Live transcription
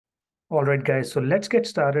All right, guys, so let's get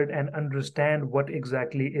started and understand what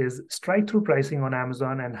exactly is strike-through pricing on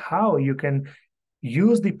Amazon and how you can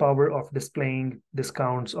use the power of displaying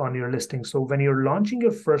discounts on your listing. So when you're launching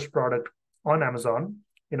your first product on Amazon,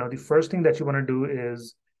 the first thing that you want to do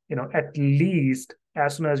is, at least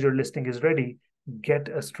as soon as your listing is ready, get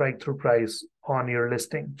a strike-through price on your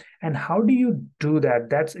listing. And how do you do that?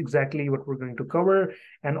 That's exactly what we're going to cover.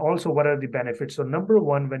 And also, what are the benefits? So number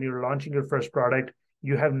one, when you're launching your first product,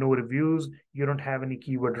 you have no reviews, you don't have any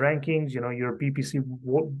keyword rankings, your PPC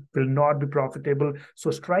will not be profitable. So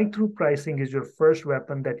strike through pricing is your first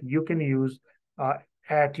weapon that you can use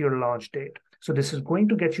at your launch date. So this is going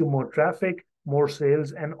to get you more traffic, more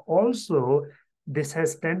sales, and also this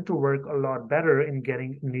has tend to work a lot better in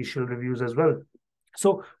getting initial reviews as well.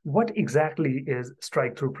 So what exactly is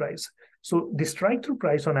strike through price? So the strike through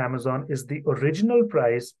price on Amazon is the original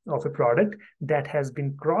price of a product that has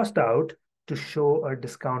been crossed out to show a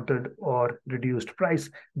discounted or reduced price.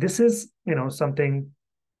 This is, something,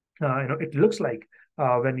 it looks like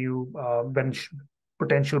when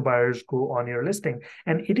potential buyers go on your listing,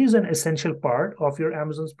 and it is an essential part of your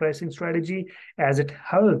Amazon's pricing strategy as it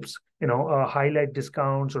helps, highlight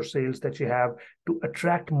discounts or sales that you have to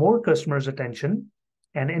attract more customers' attention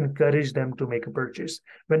and encourage them to make a purchase.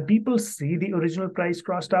 When people see the original price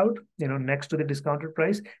crossed out, next to the discounted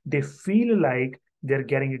price, they feel like they're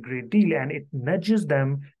getting a great deal and it nudges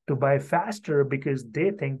them to buy faster because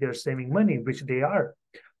they think they're saving money, which they are.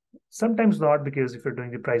 Sometimes not, because if you're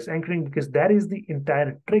doing the price anchoring, because that is the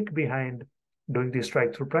entire trick behind doing the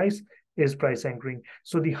strike through price is price anchoring.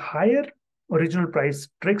 So the higher original price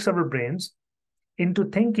tricks our brains into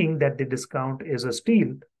thinking that the discount is a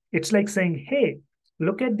steal. It's like saying, hey,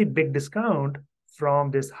 look at the big discount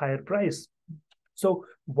from this higher price. So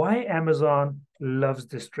why Amazon loves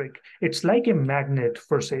this trick? It's like a magnet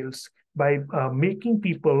for sales. By making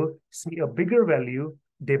people see a bigger value,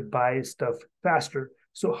 they buy stuff faster.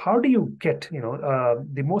 So how do you get,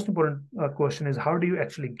 the most important question is how do you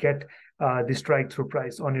actually get the strike through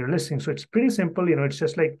price on your listing? So it's pretty simple. It's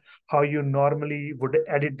just like how you normally would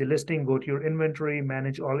edit the listing, go to your inventory,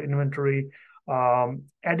 manage all inventory,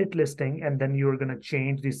 edit listing, and then you're going to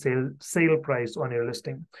change the sale price on your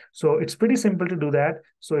listing. So it's pretty simple to do that.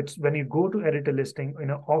 So it's when you go to edit a listing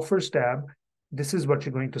in an offers tab, this is what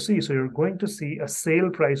you're going to see. So you're going to see a sale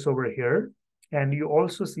price over here, and you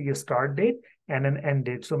also see a start date and an end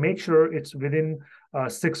date. So make sure it's within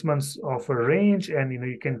 6 months of a range, and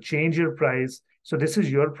you can change your price. So this is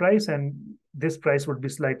your price, and this price would be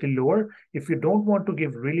slightly lower. If you don't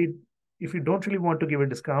really want to give a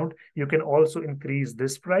discount, you can also increase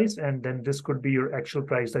this price, and then this could be your actual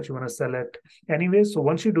price that you want to sell at anyway. So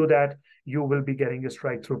once you do that, you will be getting a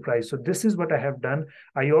strike through price. So this is what I have done.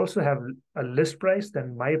 I also have a list price,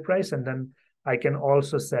 then my price, and then I can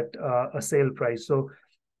also set a sale price. So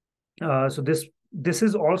this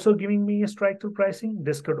is also giving me a strike through pricing.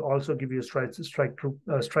 This could also give you a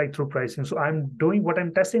strike through pricing. So I'm doing what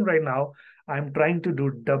I'm testing right now. I'm trying to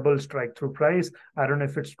do double strike through price. I don't know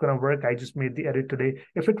if it's going to work. I just made the edit today.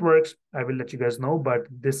 If it works, I will let you guys know, but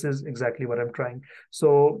this is exactly what I'm trying.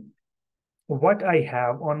 So what I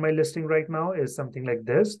have on my listing right now is something like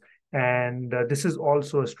this. And this is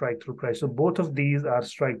also a strike through price. So both of these are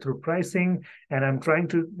strike through pricing, and I'm trying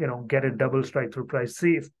to, get a double strike through price.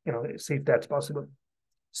 See if that's possible.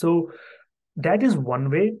 So that is one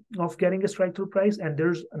way of getting a strike through price. And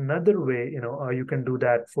there's another way, you can do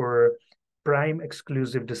that for Prime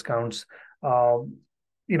exclusive discounts.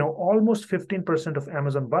 Almost 15% of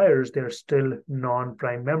Amazon buyers, they're still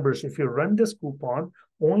non-Prime members. If you run this coupon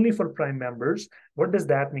only for Prime members, what does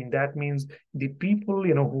that mean? That means the people,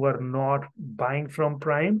 who are not buying from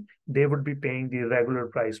Prime, they would be paying the regular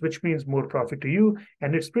price, which means more profit to you.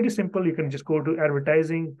 And it's pretty simple. You can just go to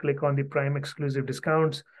advertising, click on the Prime exclusive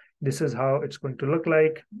discounts. This is how it's going to look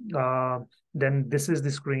like. Then this is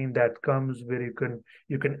the screen that comes where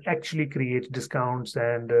you can actually create discounts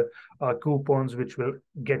and coupons, which will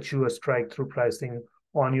get you a strike through pricing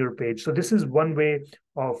on your page. So this is one way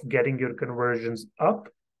of getting your conversions up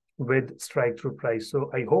with strike through price.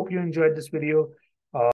 So I hope you enjoyed this video.